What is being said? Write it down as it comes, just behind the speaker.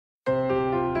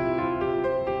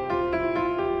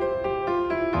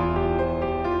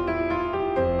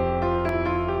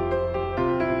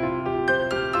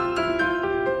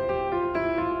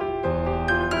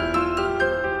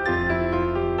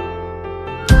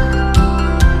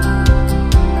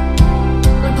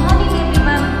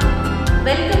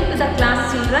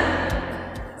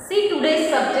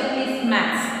subject is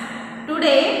maths.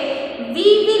 Today we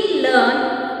will learn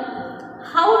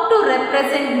how to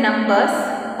represent numbers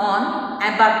on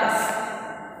abacus.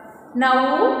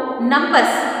 ನಾವು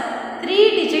numbers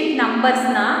 3 digit numbers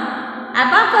ನ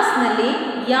abacus ನಲ್ಲಿ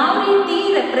ಯಾವ ರೀತಿ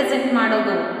represent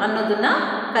ಮಾಡೋದು ಅನ್ನೋದನ್ನ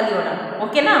ಕಲಿಯೋಣ.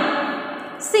 ಓಕೆನಾ?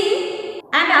 See,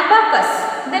 an abacus.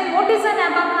 Then what is an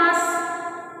abacus?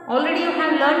 Already you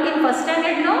have learned in first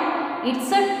standard, no? It's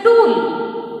a tool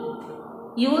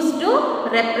used to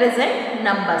represent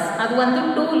numbers. ಅದು ಒಂದು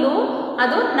ಟೂಲು,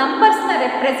 ಅದು ನಂಬರ್ಸ್ ನ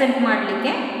ರೆಪ್ರೆಸೆಂಟ್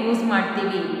ಮಾಡಲಿಕ್ಕೆ ಯೂಸ್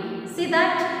ಮಾಡ್ತೀವಿ. See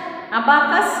that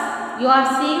abacus you are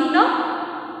seeing now?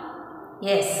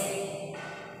 Yes.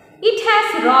 It has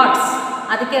rods.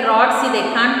 ಅದಕ್ಕೆ rods ಇದೆ,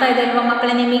 ಕಾಣ್ತಾ ಇದೆ ಅಲ್ವಾ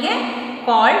ಮಕ್ಕಳೇ ನಿಮಗೆ?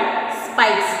 Called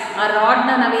spikes. ಆ ರಾಡ್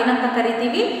ನ ನಾವೇನಂತ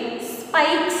ಕರಿತೀವಿ?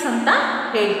 ಸ್ಪೈಕ್ಸ್ ಅಂತ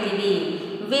ಹೇಳ್ತೀವಿ.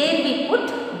 Where we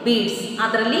put beads.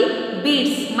 ಅದರಲ್ಲಿ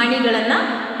ಬೀಡ್ಸ್ ಮಣಿಗಳನ್ನು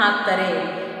ಹಾಕ್ತಾರೆ.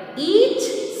 Each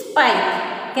spike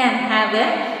can have A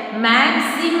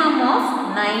maximum of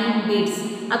 9 beads.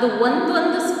 ಅದು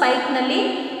ಒಂದೊಂದು ಸ್ಪೈಕ್ನಲ್ಲಿ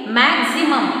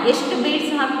ಮ್ಯಾಕ್ಸಿಮಮ್ ಎಷ್ಟು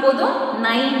ಬೀಡ್ಸ್ ಹಾಕ್ಬೋದು?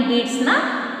 9 ಬೀಡ್ಸ್ನ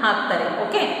ಹಾಕ್ತಾರೆ.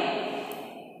 Okay,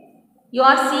 you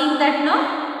are seeing that no?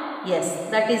 S,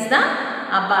 that is the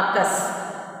abacus.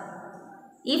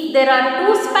 If there are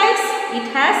 2 spikes, it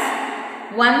has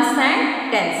ones and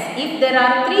tens. If there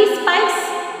are 3 spikes,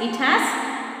 it has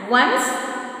ones,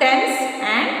 tens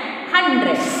and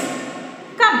hundreds.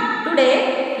 Come, today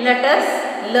let us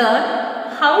learn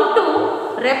how to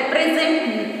represent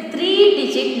 3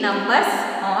 digit numbers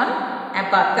on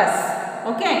abacus.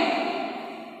 Okay?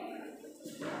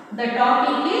 The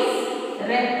topic is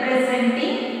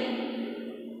representing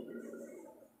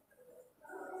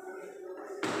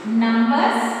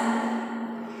numbers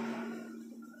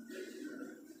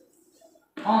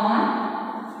on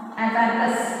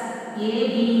abacus.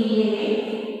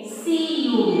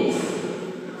 ABACUS.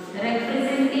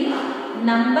 Representing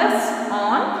numbers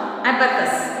on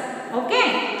abacus. Okay?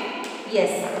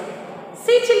 Yes.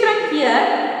 See children here.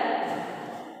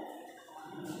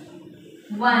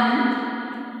 1,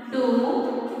 2,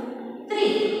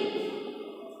 3.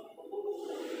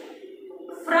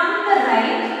 From the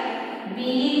right, we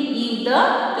will give the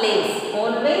place.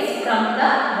 Always from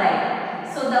the right.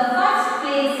 So the first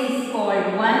place is called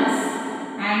ones,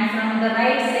 and from the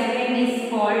right second is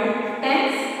called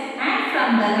tens, and from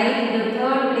the right the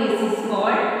third place is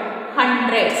called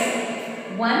hundreds.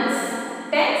 Ones,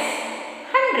 tens,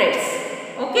 hundreds.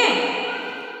 Okay.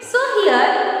 So here,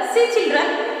 see children,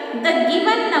 the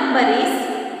given number is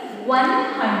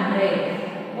 100.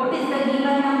 What is the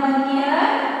given number here?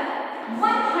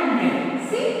 100.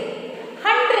 See,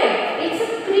 100. It's a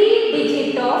 3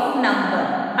 digit of number.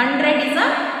 100 is a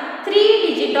 3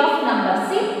 digit of number.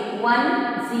 See, 1,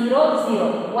 0, 0,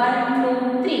 1,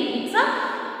 2, 3. It's a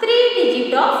 3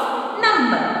 digit of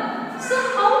number. So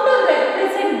how to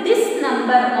represent this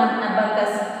number on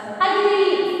abacus? ಹಾಗೆ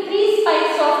 3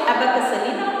 spikes of abacus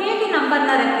ಅಲ್ಲಿ ನಾವು ಹೇಗೆ number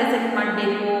ನ represent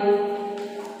ಮಾಡಬೇಕು?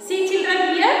 See children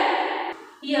here.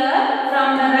 Here from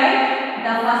the right,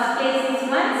 the first place is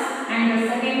ones, and the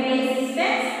second place is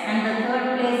tens, and the third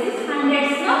place is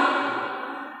hundreds. No?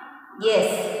 Yes.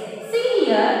 See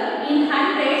here, in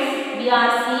hundreds we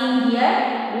are seeing here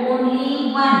only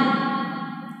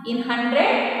 1. In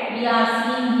 100 we are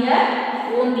seeing here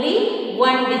only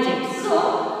 1 digit. So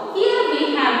here we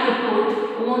have to put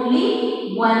only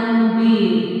 1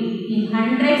 bead. In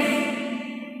hundreds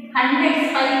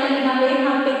spike alli ನಾವು ಏನು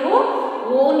ಹಾಕಬೇಕು?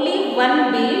 Only 1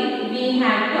 bead we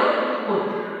have to put.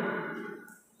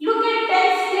 Look at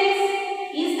tens place.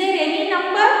 Is there any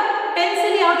number? Tens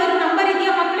ಅಲ್ಲಿ ಯಾವುದಾದ್ರು number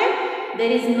ಇದೆಯಾ ಮಕ್ಕಳೇ?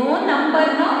 There is no number,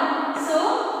 no? So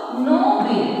no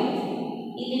bead.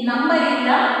 ಇಲ್ಲಿ number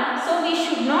ಇಲ್ಲ, so we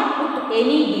should not put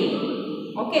any bead.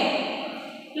 Okay.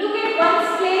 Look at ones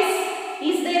place.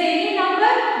 Is there any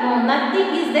number? No, nothing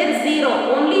is there. 0,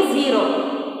 only 0,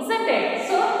 isn't it?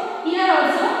 So here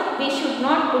also we should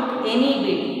not put any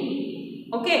bead.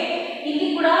 Okay. ಇಲ್ಲಿ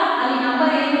ಕೂಡ ಅಲ್ಲಿ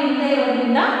number ಏನು ಇಲ್ಲದೆ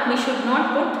ಇರೋದ್ರಿಂದ we should not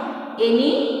put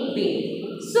any bead.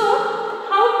 So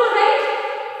how to write?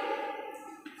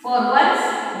 For ones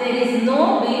there is no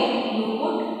bead, you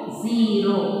put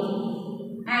 0.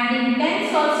 And in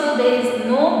tens also there is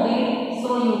no bead, so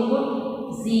you put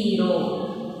 0.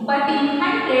 But in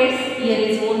hundreds here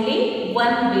is only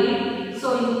 1 bead, so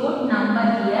you put number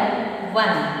here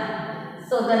 1.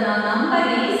 So the number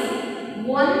is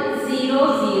 100,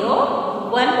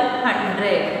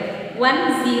 100.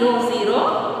 100,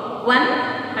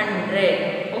 100.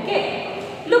 Okay.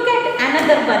 Look at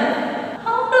another one.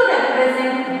 How to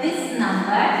represent this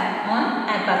number on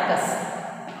abacus?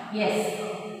 Yes.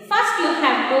 First you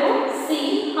have to see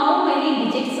how many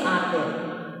digits are there.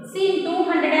 See, in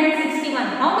 261,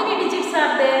 how many digits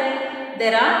are there?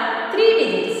 There are 3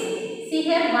 digits. See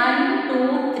here, 1,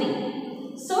 2, 3.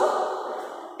 So,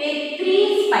 take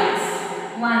 3 spikes.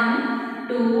 1,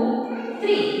 2,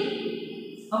 3.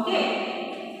 Okay.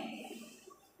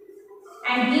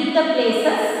 And give the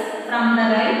places from the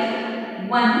right.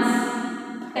 Ones,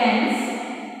 tens,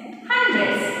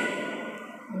 hundreds.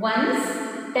 Ones,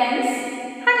 tens,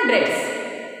 hundreds.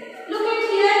 Look at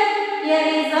here. Here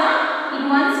is in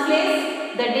ones place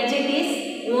the digit is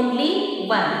only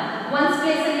 1. Ones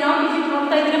place ಅಲ್ಲಿ ಯಾವ digit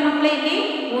ನೋಡ್ತಾ ಇದ್ದೀರಾ ಮಕ್ಕಳೇ ಇಲ್ಲಿ?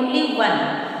 Only 1.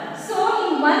 So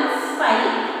in one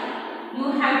spike you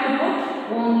have to put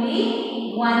only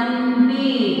 1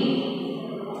 bead.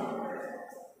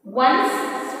 One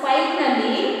spike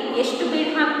ನಲ್ಲಿ ಎಷ್ಟು bead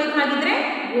ಹಾಕಬೇಕಾಗಿದ್ರೆ?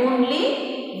 Only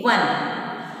 1.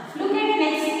 Look at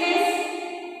next place.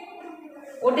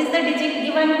 What is the digit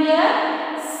given here?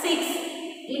 6.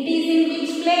 It is in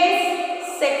which place?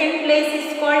 Second place is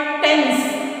called tens.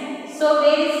 So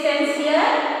where is tens here?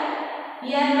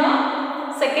 Here no,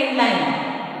 second line.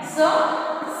 So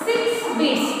 6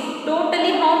 beads.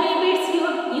 Totally how many beads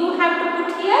you have to put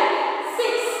here?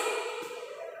 6.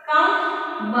 Count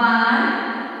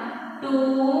 1,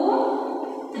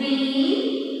 2,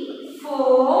 3,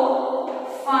 4,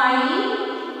 5,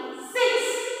 6.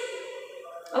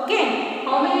 Okay.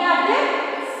 How many are there?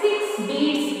 6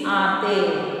 beads are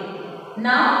there.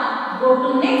 Now go to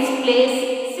next place.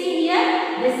 See here,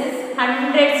 this is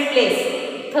hundreds place.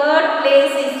 Third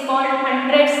place is called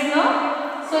hundreds, no?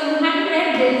 So in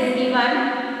 100 there is given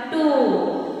 2.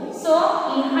 So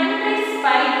in 100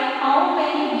 spike, how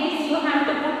many beads you have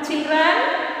to put, children?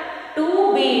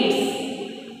 2 beads.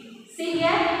 See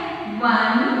here,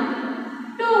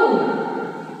 1, 2.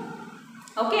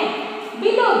 Okay.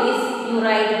 Below this you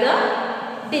write the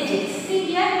digits. See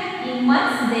here, in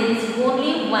ones there is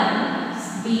only 1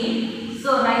 bead, so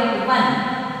write 1.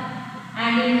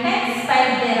 And in tens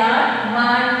spike there are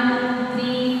 1, 2,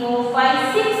 3, 4,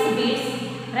 5, 6 beads.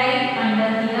 Write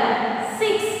under here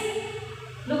 6.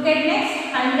 Look at next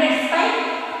 100 spike.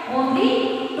 Only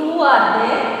 2 are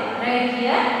there. Write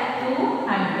here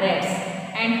 200s.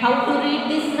 And how to read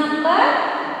this number?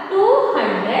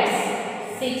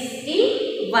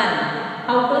 261.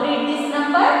 How to read this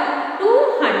number?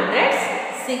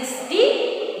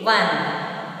 261.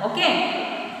 Okay.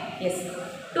 Yes.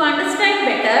 To understand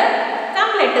better,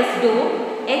 come let us do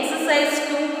exercise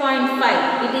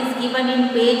 2.5. It is given in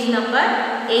page number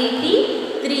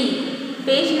 83.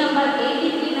 Page number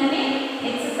 83 nane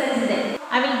exercise ide.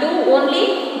 I will do only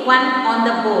one on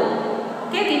the board.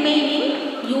 Okay. Remaining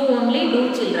you only do,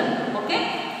 children. Okay.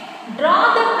 Draw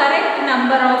the correct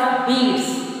number of beads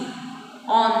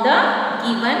on the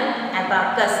given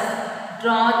abacus.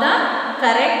 Draw the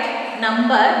correct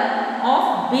number of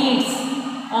beads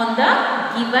on the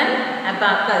given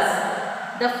abacus.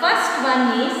 The first one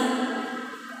is,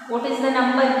 what is the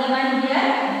number given here?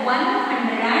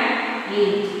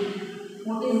 108.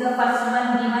 What is the first one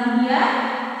given here?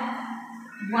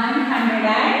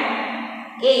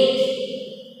 108.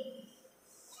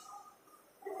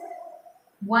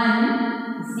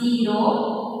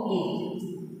 108.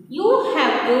 You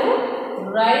have to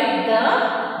write the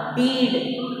bead.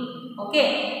 Okay.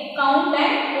 Count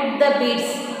and put the beads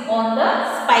on the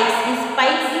spikes. These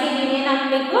spikes ಗೆ ನೀವು ಏನು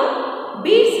ಹಾಕಬೇಕು?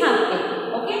 Beads ಹಾಕಬೇಕು.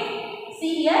 Okay.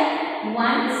 See here,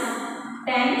 ones,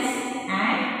 tens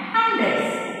and hundreds.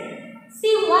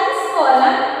 See ones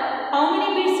column. How many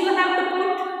beads you have to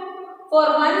put? For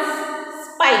ones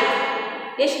spike.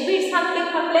 ಎಷ್ಟು beads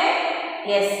ಹಾಕಬೇಕು ಮಕ್ಕಳೇ?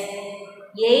 Yes.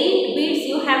 8 beads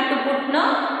you have to put now.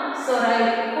 So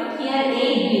put here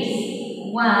 8 beads.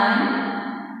 1,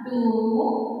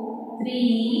 2,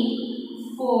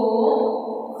 3, 4,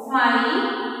 5,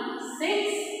 6,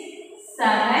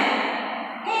 7,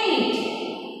 8.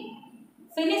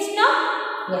 Finished now?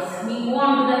 Yes. We move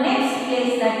on to the next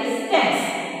place, that is tens.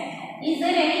 Is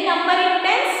there any number in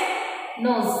tens?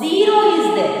 No, 0 is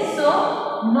there. So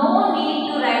no need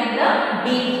to write the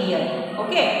bead here.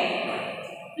 Okay.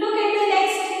 Look at the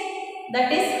next, that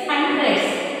is hundreds.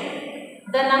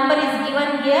 The number is given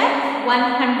here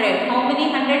 100. How many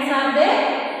hundreds are there?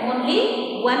 Only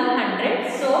 100.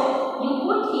 So you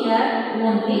put here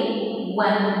only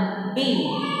 1 bead.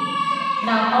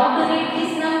 Now how to read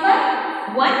this number?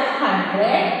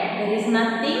 100, there is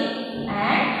nothing,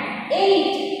 and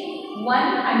 8.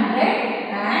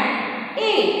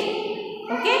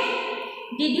 108. Okay.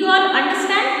 Did you all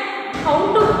understand how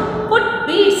to put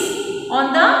beads on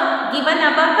the given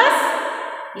abacus?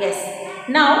 Yes.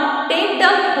 Now take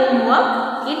the homework.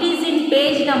 It is in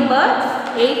page number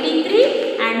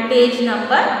 83 and page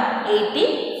number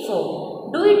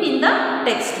 84. Do it in the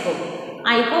textbook.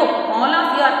 I hope all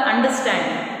of you are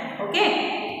understanding.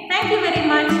 Okay. Thank you very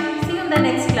much. See you in the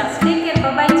next class.